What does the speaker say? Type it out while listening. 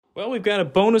Well, we've got a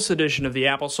bonus edition of the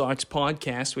AppleSox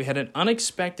podcast. We had an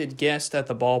unexpected guest at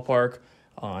the ballpark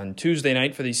on Tuesday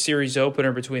night for the series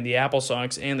opener between the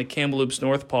AppleSox and the Kamloops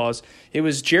Northpaws. It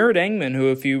was Jared Engman,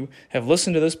 who, if you have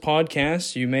listened to this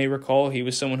podcast, you may recall he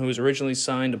was someone who was originally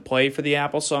signed to play for the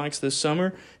AppleSox this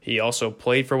summer. He also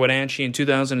played for Wenatchee in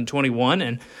 2021,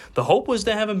 and the hope was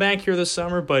to have him back here this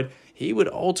summer, but he would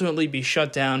ultimately be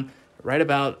shut down right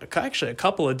about actually a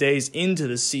couple of days into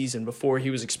the season before he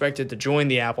was expected to join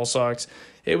the AppleSox.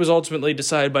 It was ultimately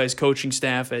decided by his coaching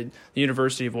staff at the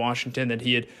University of Washington that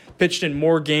he had pitched in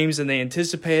more games than they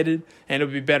anticipated, and it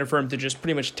would be better for him to just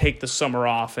pretty much take the summer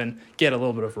off and get a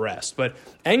little bit of rest. But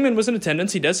Engman was in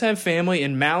attendance. He does have family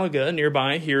in Malaga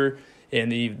nearby here in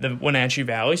the Wenatchee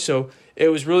Valley, so it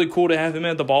was really cool to have him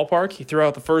at the ballpark. He threw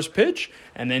out the first pitch,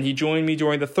 and then he joined me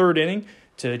during the third inning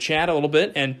to chat a little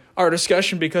bit, and our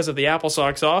discussion, because of the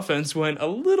AppleSox offense, went a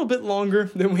little bit longer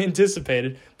than we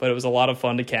anticipated, but it was a lot of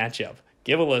fun to catch up.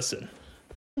 Give a listen.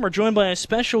 We're joined by a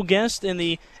special guest in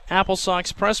the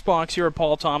AppleSox press box here at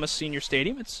Paul Thomas Senior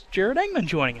Stadium. It's Jared Engman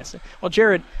joining us. Well,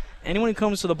 Jared, anyone who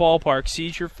comes to the ballpark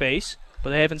sees your face, but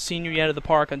they haven't seen you yet at the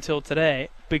park until today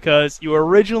because you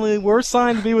originally were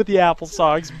signed to be with the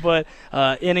AppleSox, but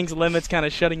innings limits kind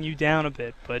of shutting you down a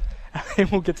bit. But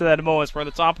we'll get to that in a moment. We're at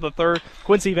the top of the third.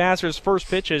 Quincy Vassar's first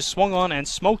pitch is swung on and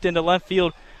smoked into left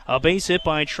field. A base hit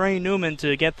by Trey Newman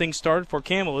to get things started for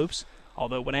Kamloops,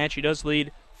 although Wenatchee does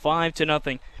lead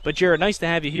 5-0. But, Jared, nice to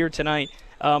have you here tonight.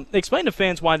 Explain to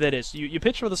fans why that is. You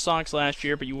pitched for the Sox last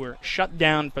year, but you were shut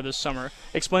down for this summer.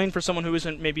 Explain for someone who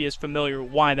isn't maybe as familiar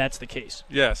why that's the case.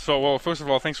 Yeah, well, first of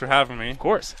all, thanks for having me. Of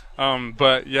course.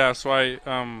 But, yeah, so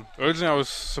originally I was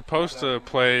supposed to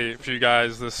play for you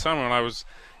guys this summer, and I was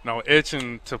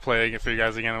itching to play for you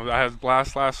guys again. I had a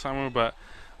blast last summer, but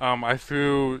I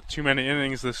threw too many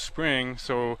innings this spring,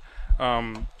 so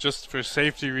just for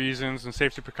safety reasons and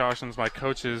safety precautions, my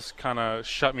coaches kind of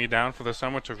shut me down for the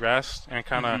summer to rest and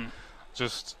kind of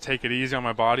just take it easy on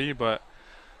my body. But,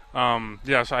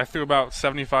 yeah, so I threw about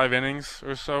 75 innings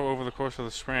or so over the course of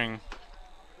the spring.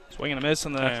 Swing and a miss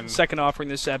on the second offering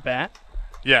this at-bat.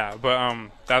 Yeah, but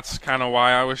that's kind of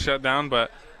why I was shut down.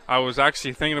 But I was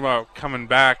actually thinking about coming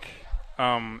back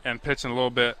and pitching a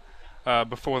little bit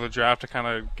before the draft to kind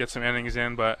of get some innings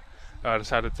in, but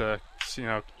decided to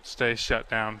stay shut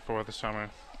down for the summer.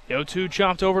 The 0-2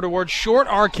 chopped over towards short.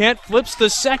 Arquette flips the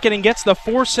second and gets the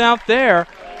force out there,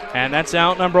 and that's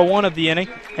out number one of the inning.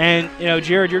 And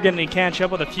Jared, you're getting to catch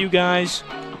up with a few guys.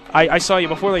 I saw you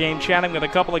before the game chatting with a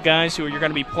couple of guys who you're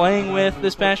going to be playing with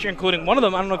this past year, including one of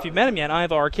them. I don't know if you've met him yet,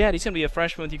 Ivo Arquette. He's going to be a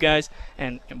freshman with you guys.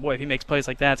 And boy, if he makes plays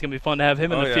like that, it's going to be fun to have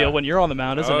him in the field when you're on the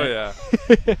mound, isn't it?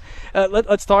 Oh, yeah.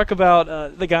 Let's talk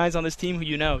about the guys on this team who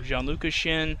you know. Gianluca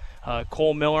Shin,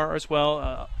 Cole Miller as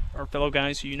well, our fellow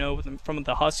guys who you know from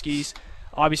the Huskies.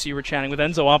 Obviously, you were chatting with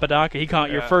Enzo Apodaca. He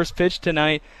caught your first pitch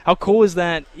tonight. How cool is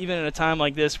that, even in a time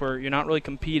like this where you're not really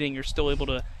competing, you're still able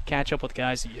to catch up with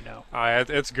guys that you know?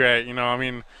 It's great.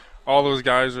 All those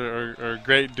guys are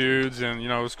great dudes, and,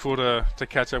 it was cool to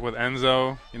catch up with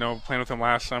Enzo, playing with him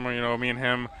last summer. Me and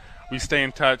him, we stay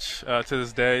in touch to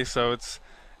this day, so it's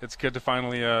good to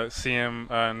finally see him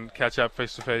and catch up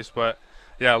face-to-face. But,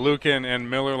 yeah, Luke and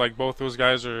Miller, like both those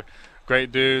guys are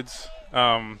great dudes.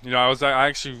 I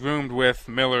actually roomed with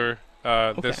Miller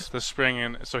this spring,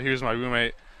 and so he was my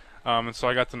roommate, and so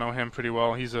I got to know him pretty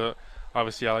well. He's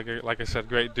obviously like I said,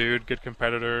 great dude, good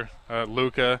competitor.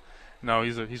 Luca,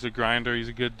 he's a grinder. He's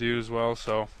a good dude as well.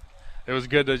 So it was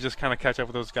good to just kind of catch up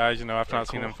with those guys, after not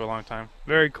seeing them for a long time.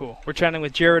 Very cool. We're chatting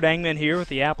with Jared Engman here with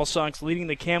the AppleSox leading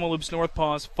the Kamloops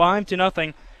Northpaws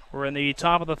 5-0. We're in the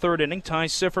top of the third inning. Ty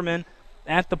Sifferman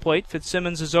at the plate.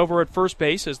 Fitzsimmons is over at first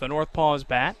base as the Northpaws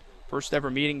bat. First ever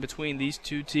meeting between these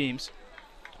two teams.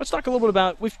 Let's talk a little bit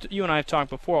about, you and I have talked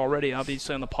before already,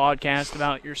 obviously on the podcast,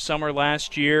 about your summer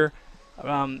last year.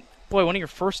 One of your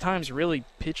first times really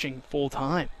pitching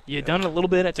full-time. You had done it a little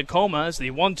bit at Tacoma as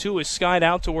the 1-2 is skied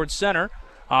out towards center.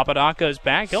 Apodaca is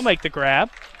back. He'll make the grab.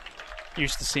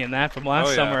 Used to seeing that from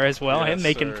last summer as well, him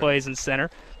making plays in center.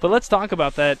 But let's talk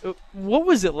about that. What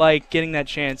was it like getting that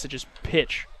chance to just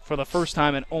pitch for the first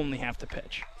time and only have to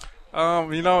pitch? I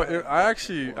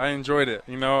enjoyed it.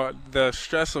 The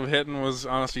stress of hitting was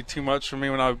honestly too much for me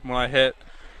when I hit.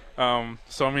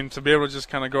 To be able to just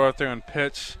kind of go out there and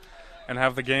pitch and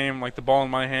have the game, like the ball in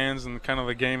my hands and kind of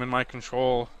the game in my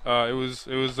control, it was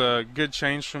a good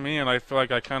change for me, and I feel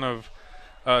like I kind of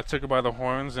took it by the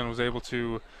horns and was able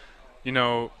to,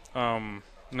 kind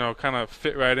of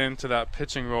fit right into that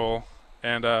pitching role,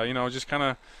 and just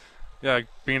kind of,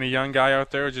 being a young guy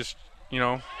out there, just.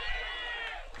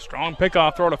 Strong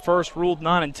pickoff throw to first, ruled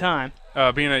not in time.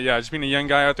 just being a young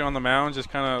guy out there on the mound, just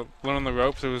kind of learning the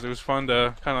ropes. It was fun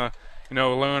to kind of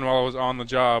learn while I was on the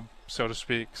job, so to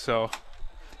speak. So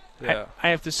yeah, I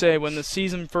have to say, when the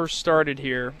season first started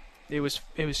here, it was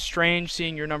strange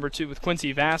seeing your number 2 with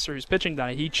Quincy Vassar, who's pitching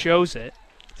tonight. He chose it.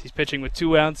 He's pitching with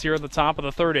 2 outs here at the top of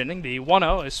the third inning. The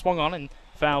 1-0 is swung on and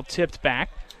foul tipped back.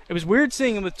 It was weird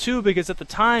seeing him with 2 because at the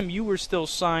time you were still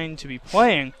signed to be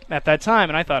playing at that time,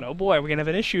 and I thought, oh boy, we're going to have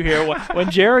an issue here. When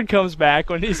Jared comes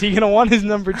back, is he going to want his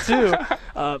number 2?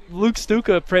 Luke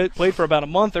Stuka played for about a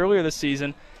month earlier this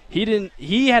season.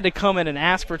 He had to come in and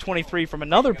ask for 23 from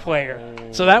another player.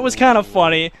 So that was kind of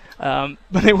funny, but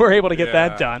they were able to get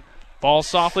that done. Ball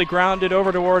softly grounded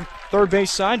over toward third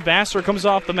base side. Vassar comes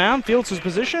off the mound, fields his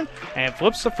position, and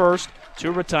flips the first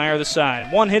to retire the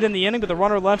side. 1 hit in the inning with the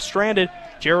runner left stranded.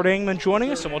 Jared Engman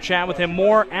joining us, and we'll chat with him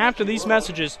more after these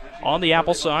messages on the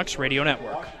AppleSox Radio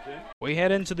Network. We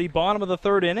head into the bottom of the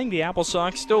third inning. The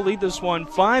AppleSox still lead this one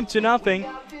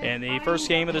 5-0 in the first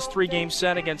game of this 3-game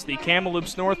set against the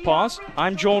Kamloops Northpaws.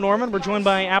 I'm Joel Norman. We're joined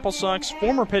by AppleSox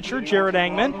former pitcher Jared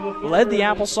Engman. Led the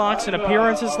AppleSox in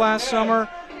appearances last summer.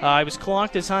 He was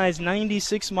clocked as high as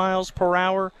 96 miles per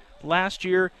hour last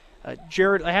year.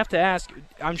 Jared, I have to ask,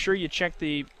 I'm sure you checked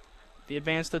the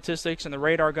advanced statistics and the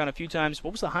radar gun a few times.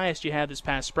 What was the highest you had this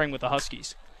past spring with the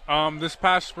Huskies? This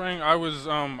past spring, I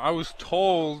was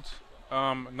told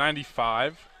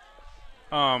 95,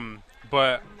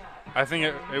 but I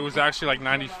think it was actually like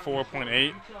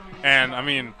 94.8. And I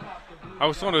mean, I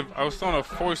was throwing a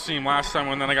 4-seam last time,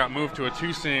 and then I got moved to a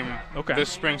 2-seam this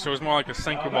spring, so it was more like a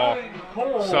sinker ball.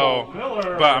 So,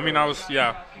 but I mean, I was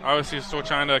obviously still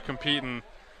trying to compete and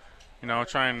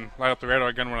try and light up the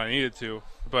radar gun when I needed to.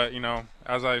 But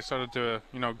as I started to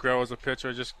grow as a pitcher,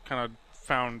 I just kind of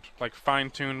found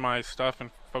fine-tuned my stuff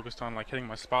and focused on hitting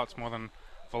my spots more than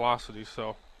velocity.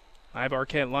 So Ive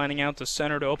Arquette lining out to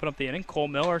center to open up the inning. Cole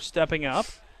Miller stepping up,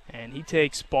 and he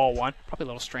takes ball 1. Probably a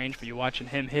little strange for you watching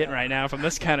him hit right now from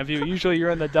this kind of view. Usually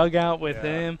you're in the dugout with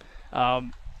him.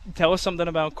 Tell us something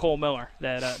about Cole Miller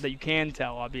that you can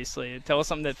tell. Obviously, tell us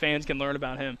something that fans can learn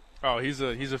about him. Oh, he's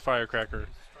a firecracker.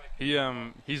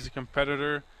 He's a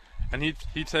competitor, and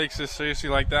he takes this seriously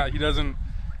like that. He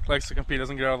likes to compete,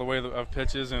 doesn't get out of the way of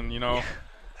pitches, and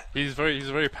he's a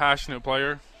very passionate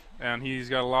player, and he's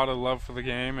got a lot of love for the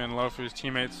game and love for his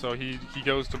teammates. So he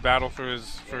goes to battle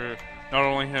for not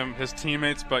only his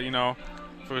teammates, but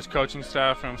for his coaching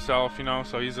staff, for himself.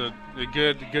 So he's a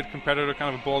good competitor,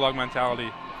 kind of a bulldog mentality.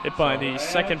 Hit by the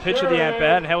second pitch of the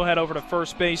at-bat, and he'll head over to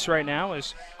first base right now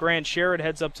as Grant Sherrod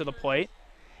heads up to the plate.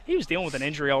 He was dealing with an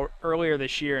injury earlier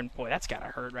this year, and boy, that's got to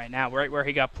hurt right now, right where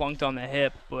he got plunked on the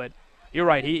hip. But you're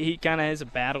right, he kind of is a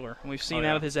battler. And we've seen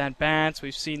that with his at-bats.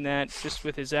 We've seen that just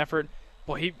with his effort.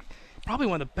 Boy, he probably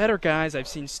one of the better guys I've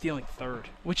seen stealing third,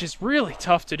 which is really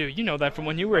tough to do. You know that from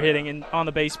when you were hitting and on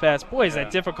the base pass. Boy, is that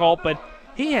difficult. But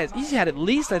he's had at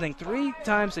least, I think, 3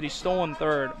 times that he's stolen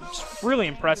third. It's really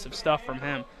impressive stuff from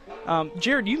him.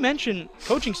 Jared, you mentioned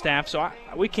coaching staff, so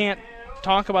we can't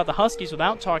talk about the Huskies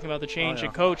without talking about the change in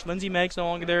coach. Lindsey Megg's no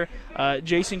longer there.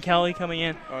 Jason Kelly coming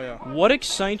in. What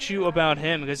excites you about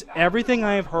him? Because everything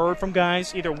I have heard from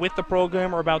guys, either with the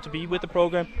program or about to be with the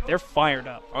program, they're fired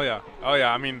up. Oh yeah.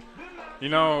 I mean,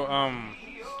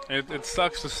 it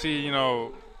sucks to see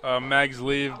Meggs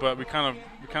leave, but we kind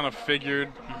of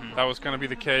figured that was going to be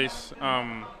the case.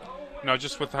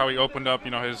 Just with how he opened up,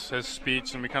 his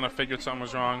speech, and we kind of figured something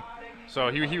was wrong.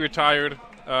 So he retired.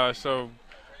 So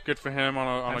good for him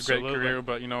on a great career.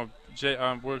 But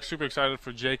we're super excited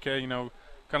for JK.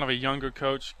 Kind of a younger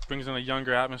coach, brings in a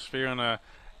younger atmosphere and a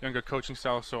younger coaching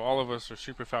style. So all of us are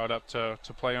super fired up to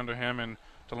play under him and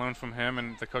to learn from him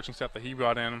and the coaching staff that he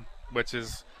brought in, which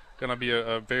is going to be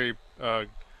a very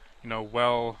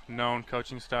well-known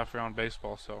coaching staff around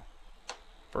baseball. So.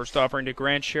 First offering to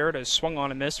Grant Sherrod has swung on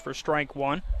and missed for strike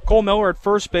 1. Cole Miller at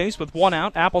first base with 1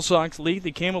 out. AppleSox lead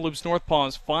the Kamloops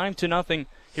Northpaws 5-0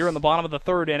 here in the bottom of the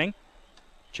third inning.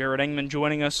 Jared Engman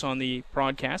joining us on the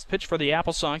broadcast. Pitched for the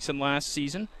AppleSox in last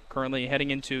season. Currently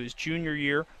heading into his junior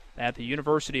year at the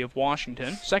University of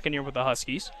Washington. Second year with the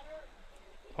Huskies.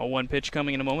 0-1 pitch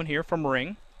coming in a moment here from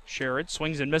Ring. Sherrod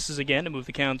swings and misses again to move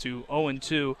the count to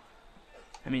 0-2.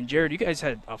 I mean, Jared, you guys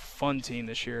had a fun team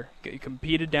this year. You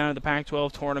competed down at the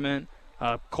Pac-12 tournament.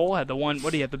 Cole had the one.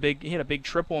 He had a big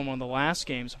triple in one of the last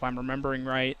games, if I'm remembering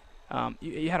right.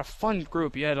 You had a fun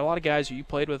group. You had a lot of guys who you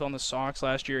played with on the Sox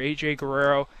last year. AJ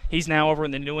Guerrero, he's now over in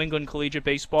the New England Collegiate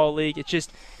Baseball League. It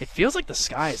feels like the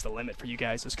sky is the limit for you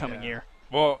guys this coming year.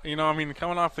 Well,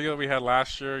 coming off the year we had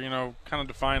last year, kind of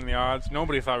defying the odds.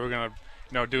 Nobody thought we were going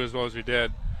to, do as well as we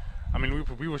did. I mean,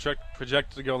 we were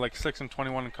projected to go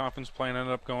 6-21 in conference play and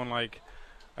ended up going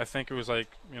I think it was like,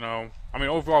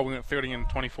 overall we went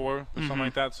 30-24 or something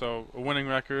like that, so a winning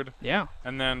record. Yeah.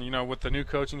 And then, with the new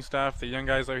coaching staff, the young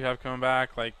guys that we have coming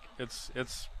back, like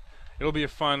it'll be a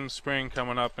fun spring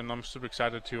coming up, and I'm super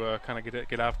excited to kind of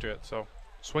get after it. So,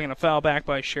 swinging a foul back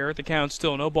by Sherritt. The count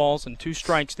still no balls and 2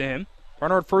 strikes to him.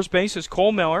 Runner at first base is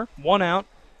Cole Miller. 1 out.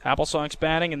 AppleSox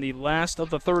batting in the last of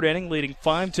the 3rd inning, leading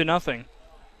 5-0.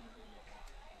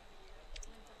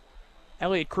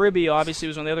 Elliot Cribby obviously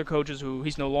was one of the other coaches who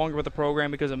he's no longer with the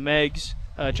program because of Meg's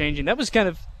changing. That was kind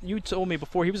of, you told me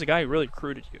before, he was a guy who really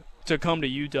recruited you to come to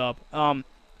UW.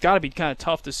 Got to be kind of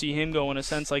tough to see him go in a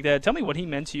sense like that. Tell me what he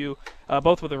meant to you,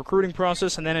 both with the recruiting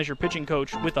process and then as your pitching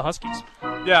coach with the Huskies.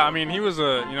 Yeah, I mean, he was it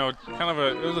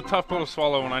was a tough pill to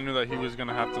swallow when I knew that he was going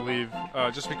to have to leave,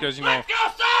 just because,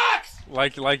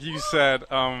 like you said,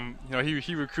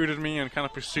 he recruited me and kind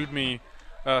of pursued me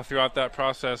throughout that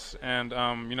process, and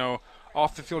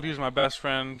off the field he was my best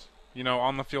friend.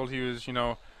 On the field he was,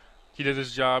 he did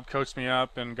his job, coached me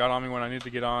up, and got on me when I needed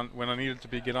to get on,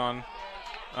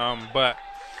 but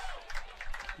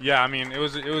yeah, I mean, it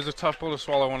was a tough pill to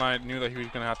swallow when I knew that he was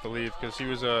going to have to leave, because he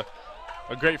was a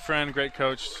great friend, great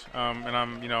coach, and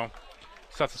I'm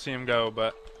sad to see him go,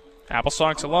 but.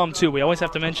 AppleSox alum, too. We always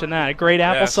have to mention that. A great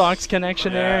AppleSox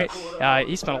connection there.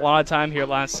 He spent a lot of time here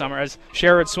last summer as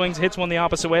Sherritt swings, hits one the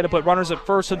opposite way to put runners at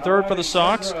first and third for the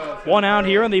Sox. 1 out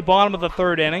here in the bottom of the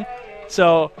 3rd inning.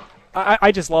 So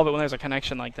I just love it when there's a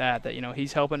connection like that,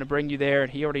 he's helping to bring you there,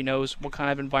 and he already knows what kind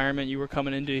of environment you were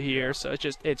coming into here. So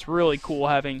it's really cool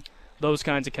having those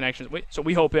kinds of connections. So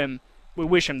we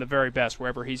wish him the very best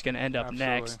wherever he's going to end up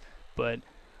next. But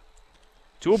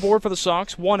 2 aboard for the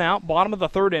Sox, 1 out, bottom of the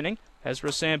 3rd inning.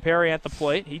 Ezra Samperi at the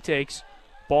plate. He takes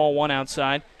ball 1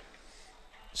 outside.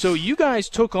 So you guys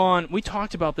took on, we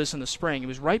talked about this in the spring. It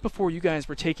was right before you guys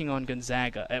were taking on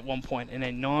Gonzaga at one point in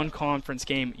a non-conference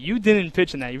game. You didn't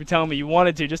pitch in that. You were telling me you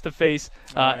wanted to just to face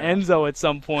Enzo at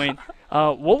some point.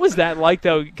 What was that like,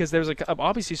 though? Because there's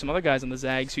obviously some other guys on the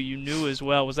Zags who you knew as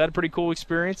well. Was that a pretty cool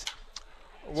experience?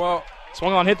 Well,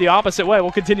 swung on, hit the opposite way.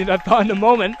 We'll continue that thought in a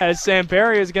moment as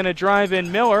Samperi is going to drive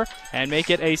in Miller and make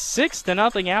it a 6-0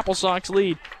 AppleSox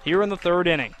lead here in the 3rd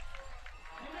inning.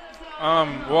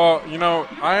 Well,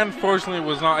 I unfortunately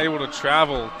was not able to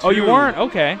travel. Oh, you weren't?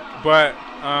 Okay. But,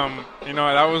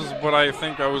 that was what I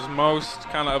think I was most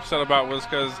kind of upset about, was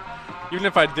because even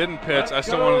if I didn't pitch, I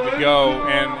still wanted to go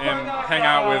and hang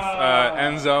out with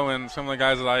Enzo and some of the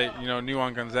guys that I, knew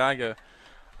on Gonzaga.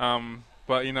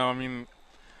 But,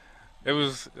 it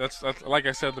was that's like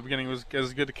I said at the beginning, it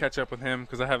was good to catch up with him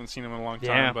because I haven't seen him in a long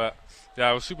time. Yeah. But, yeah,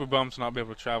 I was super bummed to not be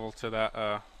able to travel to that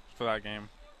for that game.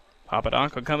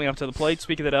 Papadanko coming up to the plate.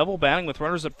 Speaking of the Devil, batting with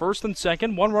runners at first and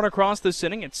second. 1 run across this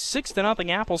inning. It's 6-0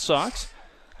 AppleSox.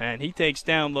 And he takes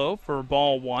down low for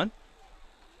ball 1.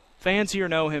 Fans here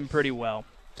know him pretty well.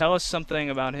 Tell us something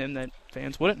about him that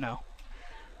fans wouldn't know.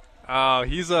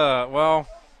 You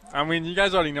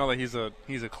guys already know that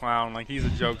he's a clown. Like, he's a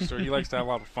jokester. He likes to have a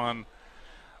lot of fun.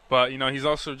 But, he's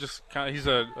also just he's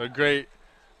a great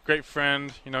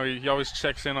friend. He always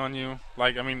checks in on you.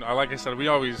 Like I said,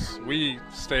 we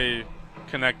stay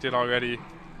connected already,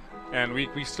 and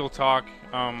we still talk.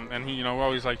 And we're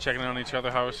always checking in on each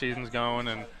other, how our season's going,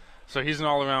 and so he's an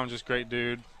all around just great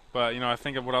dude. But I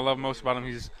think what I love most about him,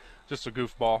 he's just a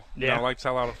goofball. Yeah, likes to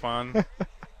have a lot of fun.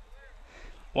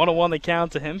 1-1 the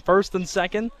count to him, first and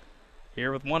second.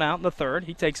 Here with 1 out in the 3rd,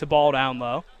 he takes the ball down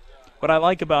low. What I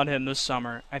like about him this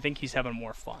summer, I think he's having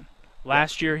more fun.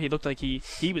 Last year, he looked like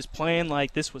he was playing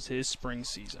like this was his spring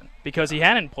season because he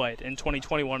hadn't played in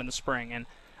 2021 in the spring. And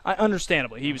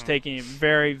understandably, he was taking it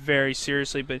very, very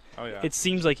seriously, but it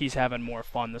seems like he's having more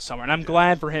fun this summer. And I'm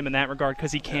glad for him in that regard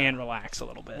because he can relax a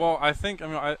little bit. Well, I think,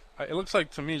 it looks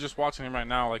like to me, just watching him right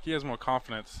now, like he has more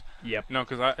confidence. Yep.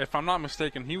 Because if I'm not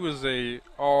mistaken, he was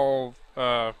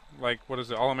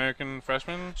All-American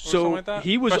freshman or something like that?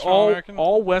 He was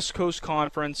all West Coast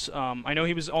Conference. I know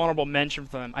he was honorable mention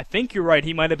for them. I think you're right.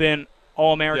 He might have been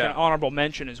All-American honorable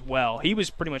mention as well. He was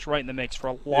pretty much right in the mix for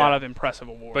a lot of impressive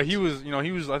awards. But he was,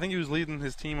 I think he was leading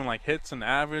his team in hits and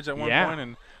average at one point,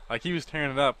 and he was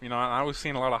tearing it up. I was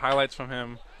seeing a lot of highlights from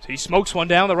him. So he smokes one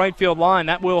down the right field line.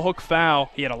 That will hook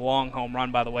foul. He had a long home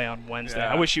run, by the way, on Wednesday.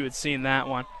 Yeah. I wish you had seen that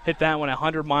one. Hit that one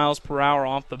 100 miles per hour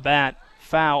off the bat.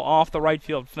 Foul off the right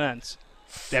field fence.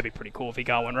 That'd be pretty cool if he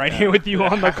got one right here with you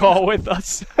on the call with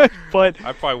us. But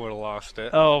I probably would have lost it.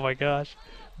 Oh, my gosh.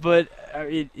 But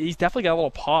he's definitely got a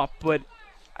little pop. But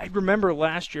I remember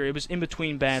last year it was in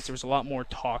between bats. There was a lot more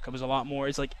talk. It was a lot more.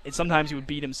 Sometimes he would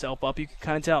beat himself up. You could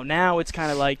kind of tell. Now it's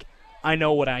kind of like, I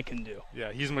know what I can do.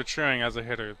 Yeah, he's maturing as a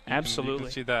hitter. Absolutely. You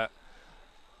can see that.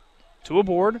 Two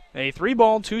aboard, a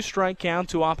 3-ball, 2-strike count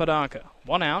to Apodaca.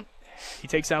 1 out. He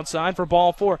takes outside for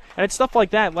ball 4. And it's stuff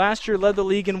like that. Last year led the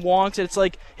league in walks. It's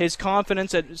like his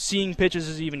confidence at seeing pitches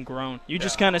has even grown. You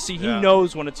just kind of see he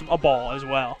knows when it's a ball as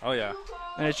well. Oh, yeah.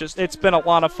 And it's been a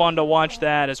lot of fun to watch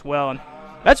that as well. And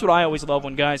that's what I always love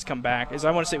when guys come back, is I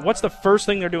want to say, what's the first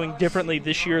thing they're doing differently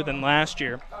this year than last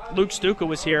year? Luke Stuka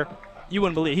was here. You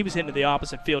wouldn't believe it. He was hitting to the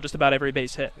opposite field, just about every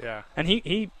base hit. Yeah. And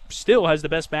he still has the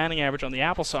best batting average on the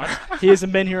AppleSox. He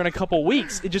hasn't been here in a couple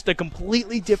weeks. It's just a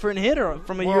completely different hitter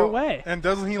from a year away. And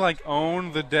doesn't he,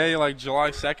 own the day,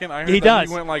 July 2nd? I heard he that does.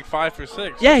 He went, 5 for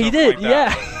 6. Yeah, he did.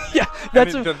 Yeah. Yeah.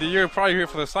 That's the year probably here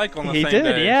for the cycle on the he same did,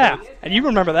 day. He did, yeah. So and you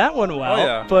remember that one well. Oh,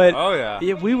 yeah.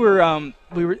 But we were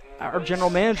our general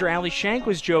manager, Allie Shank,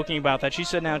 was joking about that. She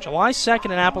said now July 2nd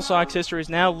in AppleSox history is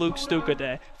now Luke Stuka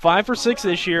Day. 5 for 6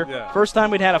 this year. Yeah. First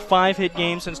time we'd had a 5-hit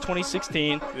game since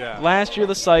 2016. Yeah. Last year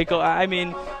the cycle. I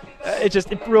mean, it's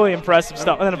really impressive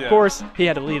stuff. And then, of course, he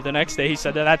had to leave the next day. He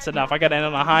said, that's enough. I got to end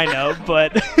on a high note.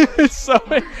 But so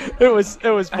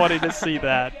it was funny to see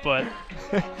that. But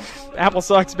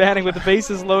AppleSox batting with the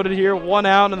bases loaded here. 1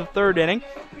 out in the 3rd inning.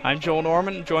 I'm Joel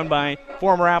Norman, joined by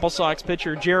former AppleSox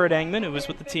pitcher Jared Engman, who was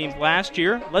with the team last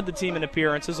year, led the team in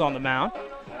appearances on the mound.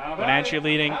 Wenatchee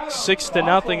leading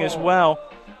 6-0 as well.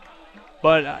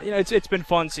 But it's been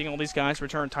fun seeing all these guys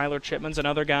return. Tyler Chipman's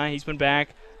another guy. He's been back.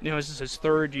 This is his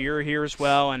 3rd year here as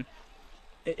well. And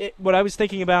what I was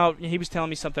thinking about, he was telling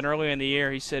me something earlier in the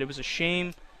year. He said it was a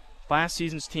shame last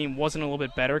season's team wasn't a little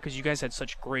bit better because you guys had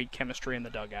such great chemistry in the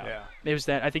dugout. Yeah. It was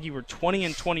that I think you were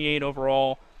 20-28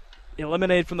 overall.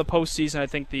 Eliminated from the postseason, I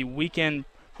think, the weekend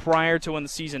prior to when the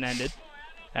season ended.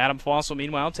 Adam Fossil,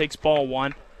 meanwhile, takes ball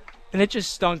 1. And it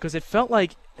just stung because it felt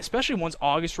like, especially once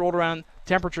August rolled around,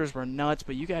 temperatures were nuts,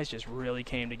 but you guys just really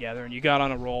came together and you got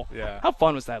on a roll. Yeah. How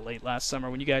fun was that late last summer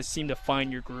when you guys seemed to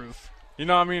find your groove?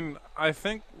 I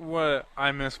think what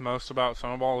I miss most about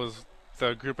summer ball is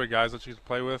the group of guys that you could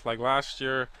play with. Like last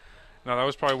year, that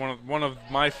was probably one of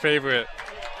my favorite.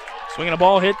 Swinging a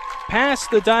ball hit past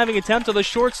the diving attempt of the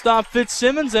shortstop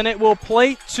Fitzsimmons, and it will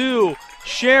plate 2.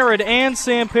 Sherrod and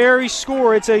Samperi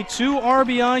score. It's a 2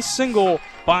 RBI single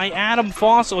by Adam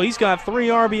Fossil. He's got 3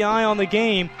 RBI on the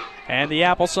game, and the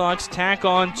AppleSox tack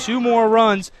on 2 more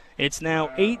runs. It's now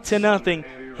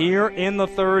 8-0 here in the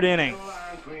 3rd inning.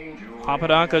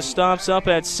 Apodaca stops up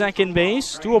at second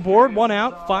base. 2 aboard, 1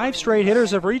 out. 5 straight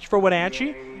hitters have reached for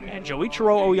Wenatchee. And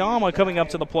Joichiro Oyama coming up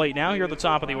to the plate now here at the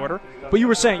top of the order. But you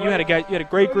were saying you had a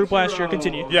great group last year.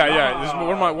 Continue. Yeah. This is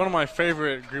one of my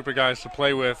favorite group of guys to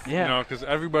play with. Yeah. Because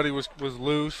everybody was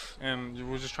loose and we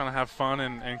were just trying to have fun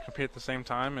and compete at the same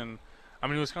time. And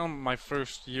it was kind of my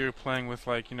first year playing with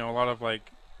a lot of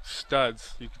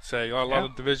studs, you could say. A lot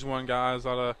of Division I guys,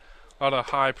 a lot of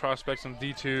high prospects and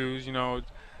D2s.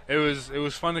 It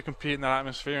was fun to compete in that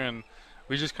atmosphere, and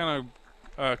we just kind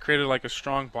of created a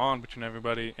strong bond between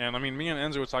everybody. And me and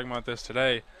Enzo were talking about this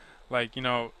today.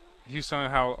 He was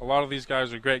telling how a lot of these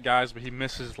guys are great guys, but he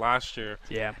misses last year.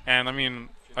 Yeah. And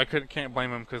I can't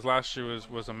blame him because last year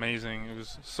was amazing. It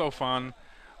was so fun.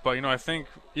 But I think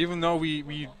even though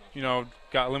we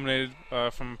got eliminated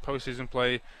from postseason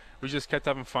play, we just kept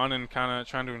having fun and kind of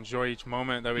trying to enjoy each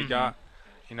moment that we got.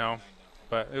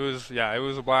 But it was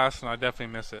a blast, and I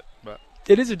definitely miss it. But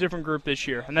it is a different group this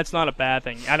year, and that's not a bad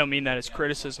thing. I don't mean that as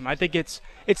criticism. I think it's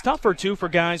tougher, too, for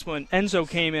guys when Enzo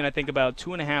came in, I think, about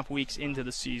 2.5 weeks into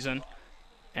the season.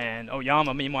 And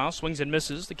Oyama, meanwhile, swings and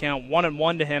misses. The count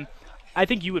 1-1 to him. I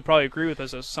think you would probably agree with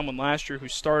us as someone last year who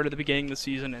started at the beginning of the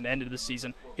season and ended the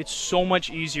season. It's so much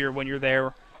easier when you're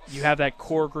there. You have that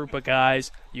core group of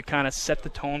guys. You kind of set the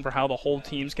tone for how the whole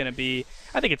team's going to be.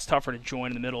 I think it's tougher to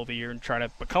join in the middle of the year and try to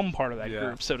become part of that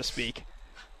group, so to speak.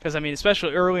 Because,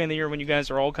 especially early in the year when you guys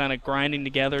are all kind of grinding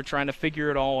together, trying to figure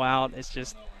it all out, it's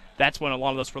just that's when a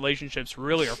lot of those relationships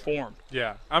really are formed.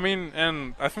 Yeah.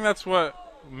 And I think that's what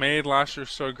made last year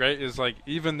so great is,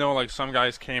 even though, some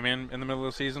guys came in the middle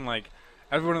of the season,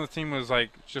 everyone on the team was,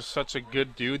 just such a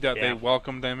good dude that they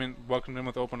welcomed him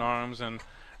with open arms. And,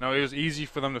 it was easy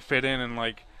for them to fit in. And,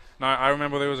 I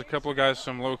remember there was a couple of guys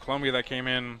from Lower Columbia that came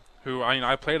in who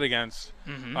I played against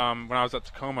when I was at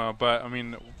Tacoma. But,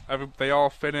 they all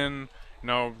fit in,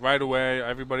 right away.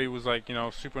 Everybody was,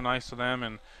 super nice to them.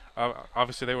 And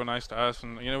obviously they were nice to us.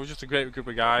 And, it was just a great group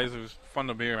of guys. It was fun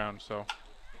to be around, so.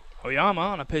 Oyama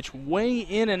on a pitch way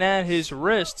in and at his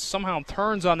wrist. Somehow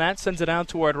turns on that, sends it out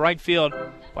toward right field.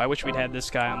 Well, I wish we'd had this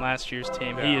guy on last year's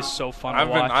team. Yeah. He is so fun to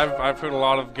watch. I've heard a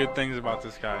lot of good things about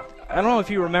this guy. I don't know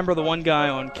if you remember the one guy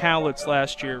on Cowlitz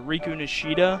last year, Riku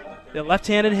Nishida, the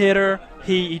left-handed hitter.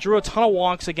 He drew a ton of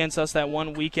walks against us that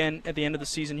one weekend at the end of the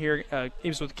season here. He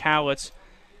was with Cowlitz.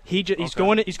 He's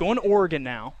going to Oregon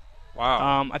now.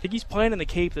 Wow. I think he's playing in the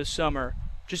Cape this summer.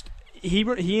 Just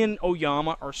he and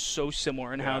Oyama are so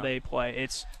similar in how they play.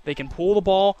 They can pull the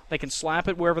ball, they can slap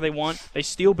it wherever they want, they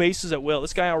steal bases at will.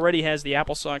 This guy already has the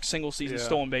AppleSox single-season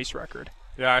stolen base record.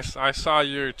 Yeah, I saw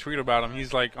your tweet about him.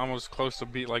 He's like almost close to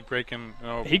breaking.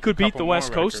 He could beat the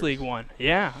West Coast records. League one.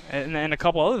 Yeah, and a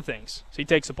couple other things. So he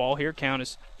takes the ball here. Count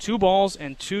is 2 balls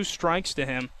and 2 strikes to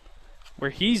him.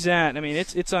 Where he's at, I mean,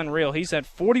 it's unreal. He's at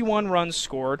 41 runs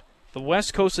scored. The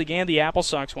West Coast League and the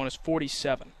AppleSox one is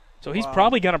 47. So he's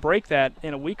probably going to break that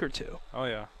in a week or two. Oh,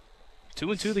 yeah.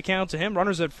 2-2 the count to him.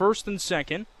 Runners at first and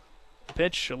second.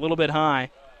 Pitch a little bit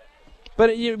high. But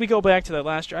we go back to that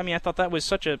last year. I mean, I thought that was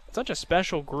such a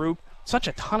special group, such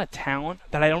a ton of talent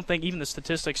that I don't think even the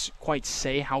statistics quite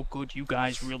say how good you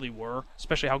guys really were,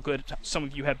 especially how good some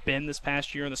of you have been this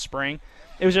past year in the spring.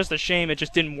 It was just a shame it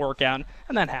just didn't work out,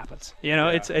 and that happens.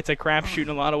 It's a crapshoot in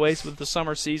a lot of ways with the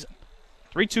summer season.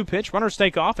 3-2 pitch, runners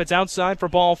take off. It's outside for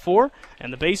ball 4,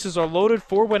 and the bases are loaded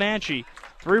for Wenatchee.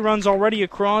 3 runs already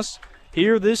across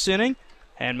here this inning,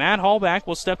 and Matt Hallback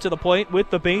will step to the plate with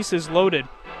the bases loaded.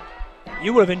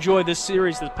 You would have enjoyed this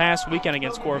series this past weekend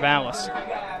against Corvallis.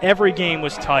 Every game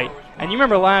was tight. And you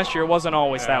remember last year, it wasn't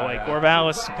always that way.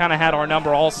 Corvallis kind of had our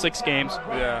number all 6 games.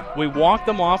 Yeah. We walked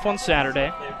them off on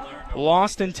Saturday,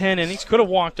 lost in 10 innings, could have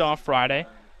walked off Friday.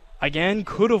 Again,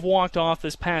 could have walked off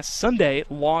this past Sunday,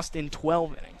 lost in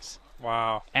 12 innings.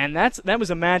 Wow. And that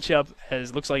was a matchup,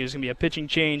 as looks like there's going to be a pitching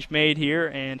change made here,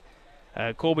 and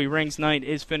Colby Ring's night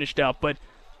is finished up. But,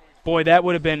 boy, that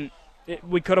would have been –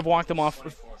 we could have walked them off.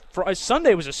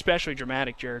 Sunday was especially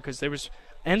dramatic, Jared, because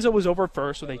Enzo was over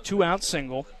first with a 2-out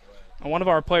single. And one of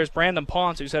our players, Brandon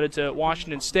Ponce, who's headed to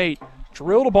Washington State,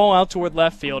 drilled a ball out toward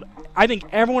left field. I think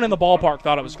everyone in the ballpark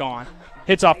thought it was gone.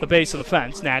 Hits off the base of the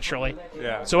fence, naturally.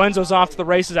 Yeah. So Enzo's off to the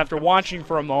races after watching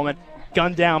for a moment.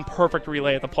 Gunned down, perfect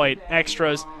relay at the plate.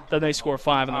 Extras, then they score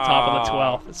 5 in the top of the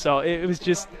 12th. So it was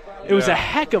just, it was a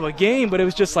heck of a game, but it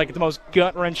was just like the most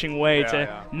gut-wrenching way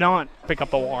to not pick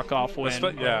up a walk-off win.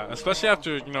 Especially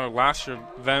after, last year,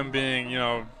 them being,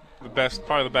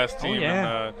 probably the best team in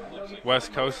the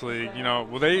West Coast League.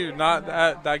 Were they not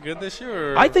that good this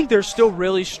year? Or? I think they're still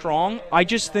really strong. I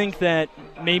just think that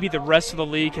maybe the rest of the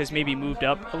league has maybe moved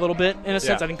up a little bit in a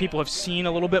sense. I think people have seen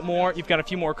a little bit more. You've got a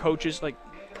few more coaches. Like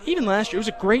even last year, it was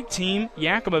a great team.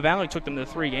 Yakima Valley took them to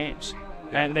 3 games,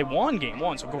 and they won game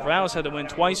 1. So Corvallis had to win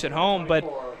twice at home. But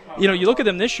you look at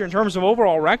them this year in terms of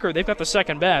overall record. They've got the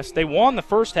second best. They won the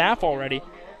first half already.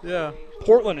 Yeah.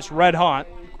 Portland is red hot.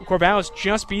 Corvallis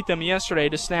just beat them yesterday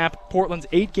to snap Portland's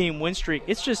 8-game win streak.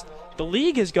 It's just the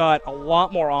league has got a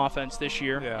lot more offense this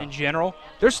year in general.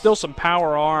 There's still some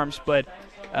power arms, but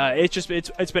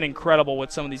it's been incredible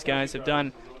what some of these guys have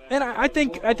done. And I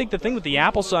think the thing with the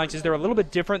AppleSox is they're a little bit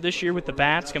different this year with the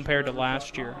bats compared to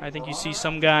last year. I think you see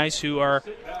some guys who are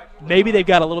maybe they've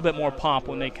got a little bit more pop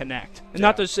when they connect. And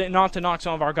not to knock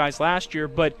some of our guys last year,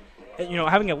 but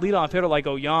having a leadoff hitter like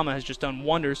Oyama has just done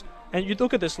wonders. And you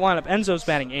look at this lineup, Enzo's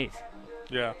batting 8th.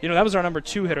 Yeah. That was our number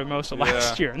 2 hitter most of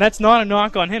last year. And that's not a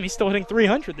knock on him. He's still hitting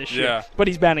 300 this year. But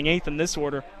he's batting 8th in this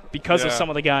order because of some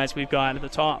of the guys we've got at the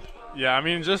top. Yeah, I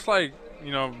mean, just like,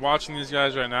 watching these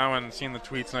guys right now and seeing the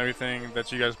tweets and everything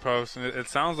that you guys post, and it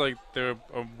sounds like they're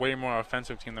a way more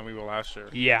offensive team than we were last year.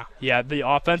 Yeah, the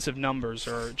offensive numbers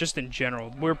are just in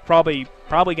general. We're probably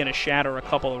going to shatter a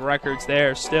couple of records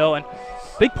there still. And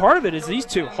big part of it is these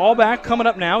two. Hallback coming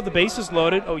up now, the bases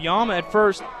loaded. Oyama at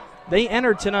first. They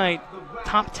entered tonight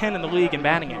top 10 in the league in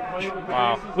batting average.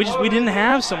 Wow. We didn't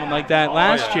have someone like that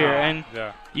last year, and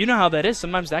you know how that is.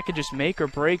 Sometimes that could just make or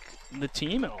break the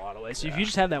team in a lot of ways. So if you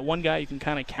just have that one guy you can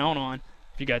kind of count on,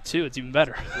 if you got 2, it's even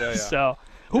better. So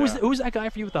who was that guy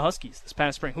for you with the Huskies this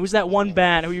past spring? Who was that one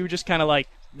bat who you were just kind of like,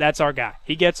 that's our guy.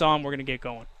 He gets on, we're going to get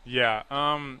going. Yeah.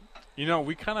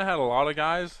 We kind of had a lot of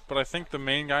guys, but I think the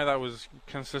main guy that was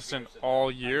consistent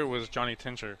all year was Johnny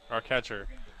Tincher, our catcher.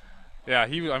 Yeah,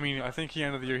 I think he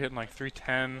ended the year hitting like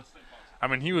 310. I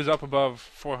mean, he was up above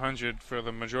 400 for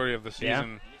the majority of the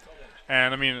season.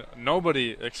 And, I mean,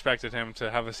 nobody expected him to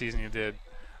have the season he did.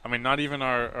 I mean, not even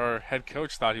our head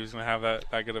coach thought he was going to have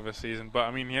that good of a season. But,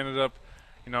 I mean, he ended up,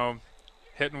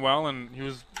 hitting well, and he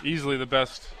was easily the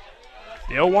best.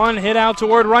 The 0-1 hit out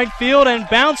toward right field and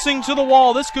bouncing to the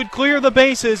wall. This could clear the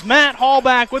bases. Matt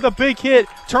Hallback with a big hit.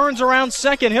 Turns around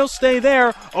second. He'll stay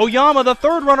there. Oyama, the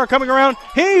third runner, coming around.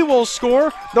 He will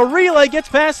score. The relay gets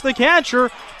past the catcher.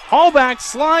 Hallback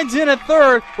slides in at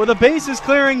third with a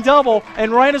bases-clearing double.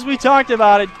 And right as we talked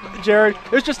about it, Jared,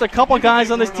 there's just a couple guys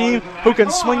on this team who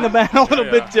can swing the bat a little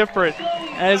bit different.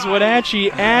 As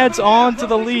Wenatchee adds on to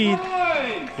the lead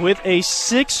with a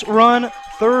 6-run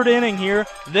third inning here.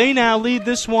 They now lead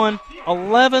this one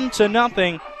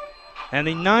 11-0. And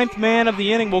the ninth man of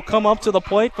the inning will come up to the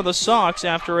plate for the Sox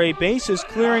after a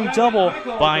bases-clearing double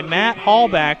by Matt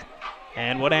Hallback.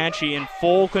 And Wenatchee in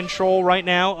full control right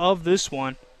now of this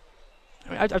one.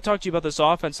 I've talked to you about this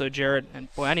offense, though, Jared,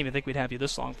 and boy, I didn't even think we'd have you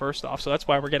this long, first off, so that's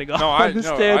why we're getting off on this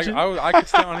tangent. I could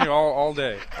stay on here all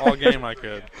day, all game I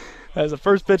could. As the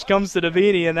first pitch comes to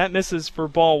Davini, and that misses for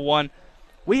ball one.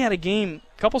 We had a game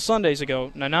a couple Sundays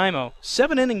ago, Nanaimo,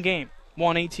 7-inning game,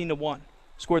 won 18-1.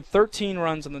 Scored 13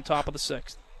 runs in the top of the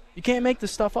sixth. You can't make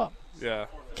this stuff up. Yeah.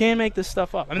 Can't make this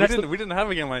stuff up. I mean, we didn't have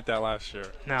a game like that last year.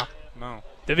 No.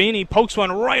 Davini pokes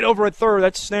one right over at third.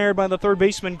 That's snared by the third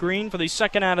baseman Green for the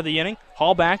second out of the inning.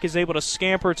 Hallback is able to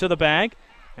scamper to the bag.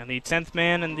 And the 10th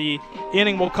man in the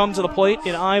inning will come to the plate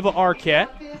in Iva Arquette.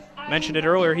 Mentioned it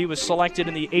earlier, he was selected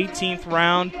in the 18th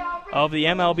round of the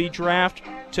MLB draft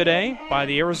today by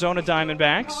the Arizona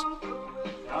Diamondbacks.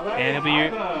 And he'll be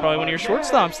probably one of your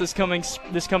shortstops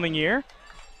this coming year.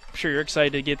 I'm sure you're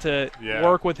excited to get to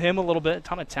work with him a little bit. A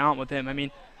ton of talent with him. I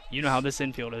mean, you know how this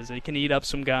infield is. He can eat up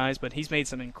some guys, but he's made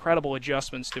some incredible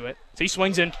adjustments to it. So he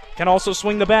swings in, can also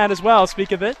swing the bat as well,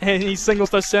 speak of it. And he singles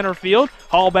to center field.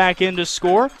 Hall back in to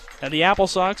score. And the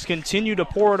AppleSox continue to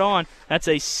pour it on. That's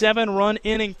a 7-run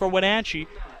inning for Wenatchee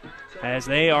as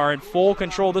they are in full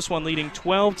control. This one leading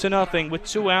 12-0 with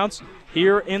 2 outs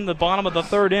here in the bottom of the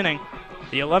third inning.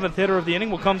 The 11th hitter of the inning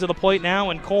will come to the plate now,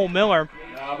 and Cole Miller.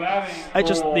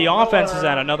 The offense is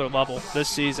at another level this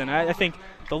season. I think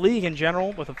the league in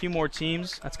general, with a few more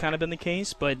teams, that's kind of been the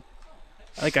case. But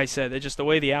like I said, just the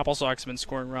way the AppleSox have been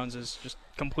scoring runs is just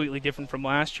completely different from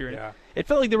last year. Yeah. It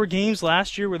felt like there were games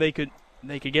last year where they could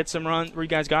get some runs, where you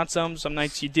guys got some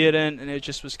nights you didn't, and it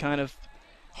just was kind of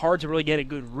hard to really get a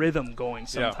good rhythm going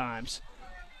sometimes.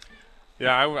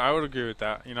 Yeah, I would agree with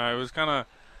that. It was kind of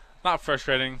not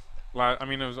frustrating. I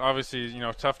mean, it was obviously,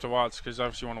 tough to watch because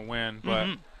obviously you want to win. But,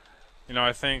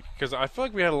 I think because I feel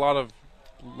like we had a lot of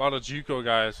JUCO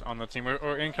guys on the team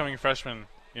or incoming freshmen,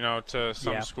 to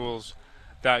some schools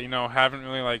that, haven't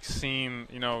really, seen,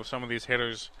 some of these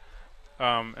hitters.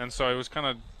 And so it was kind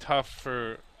of tough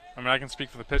I can speak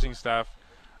for the pitching staff,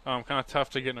 kind of tough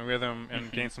to get in a rhythm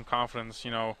and gain some confidence,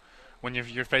 when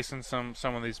you're facing some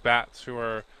of these bats who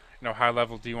are,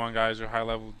 high-level D1 guys or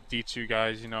high-level D2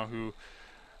 guys, who –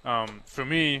 for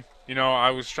me,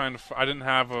 I didn't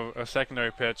have a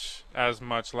secondary pitch as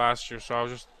much last year, so I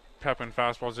was just pepping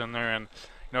fastballs in there, and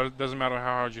it doesn't matter how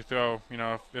hard you throw.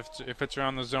 If it's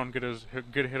around the zone,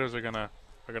 good hitters are gonna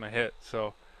hit.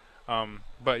 So,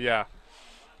 but yeah.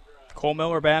 Cole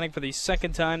Miller batting for the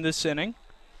second time this inning.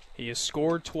 He has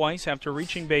scored twice after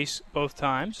reaching base both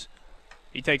times.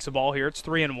 He takes the ball here. It's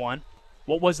 3-1.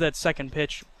 What was that second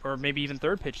pitch, or maybe even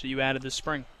third pitch that you added this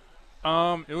spring?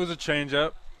 It was a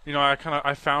changeup.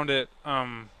 I found it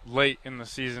late in the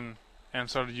season and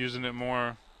started using it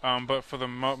more. But for the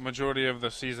majority of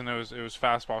the season, it was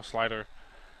fastball slider.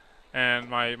 And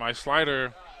my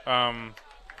slider,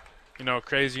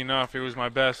 crazy enough, it was one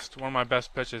of my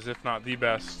best pitches, if not the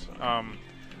best.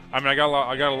 I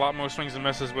got a lot more swings and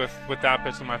misses with that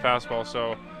pitch than my fastball.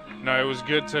 So, it was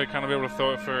good to kind of be able to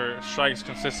throw it for strikes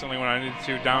consistently when I needed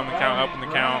to, down the count, up in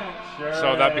the count.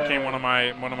 So that became one of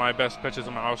my best pitches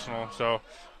in my arsenal. So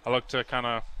I look to kind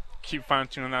of keep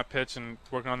fine-tuning that pitch and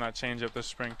working on that changeup this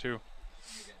spring too.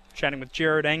 Chatting with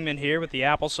Jared Engman here with the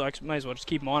AppleSox. Might as well just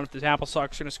keep him on if the AppleSox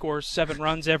are going to score 7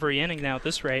 runs every inning now at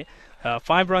this rate.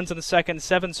 5 runs in the second,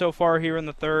 7 so far here in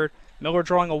the third. Miller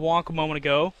drawing a walk a moment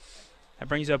ago. That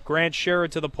brings up Grant Sherrod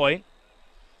to the plate.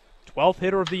 12th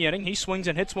hitter of the inning. He swings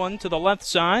and hits one to the left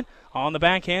side. On the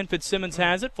backhand, Fitzsimmons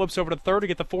has it. Flips over to third to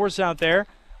get the force out there.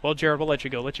 Well, Jared, we'll let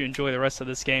you go. Let you enjoy the rest of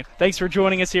this game. Thanks for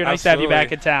joining us here. Nice to have you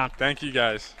back in town. Thank you,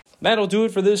 guys. That'll do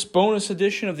it for this bonus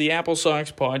edition of the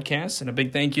AppleSox podcast. And a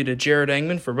big thank you to Jared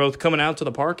Engman for both coming out to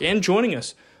the park and joining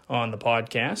us on the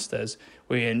podcast as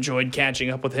we enjoyed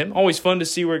catching up with him. Always fun to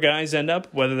see where guys end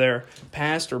up, whether they're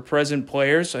past or present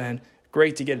players, and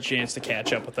great to get a chance to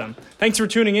catch up with them. Thanks for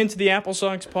tuning in to the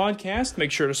AppleSox podcast. Make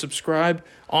sure to subscribe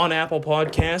on Apple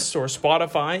Podcasts or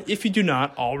Spotify if you do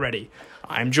not already.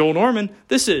 I'm Joel Norman.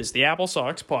 This is the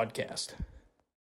AppleSox podcast.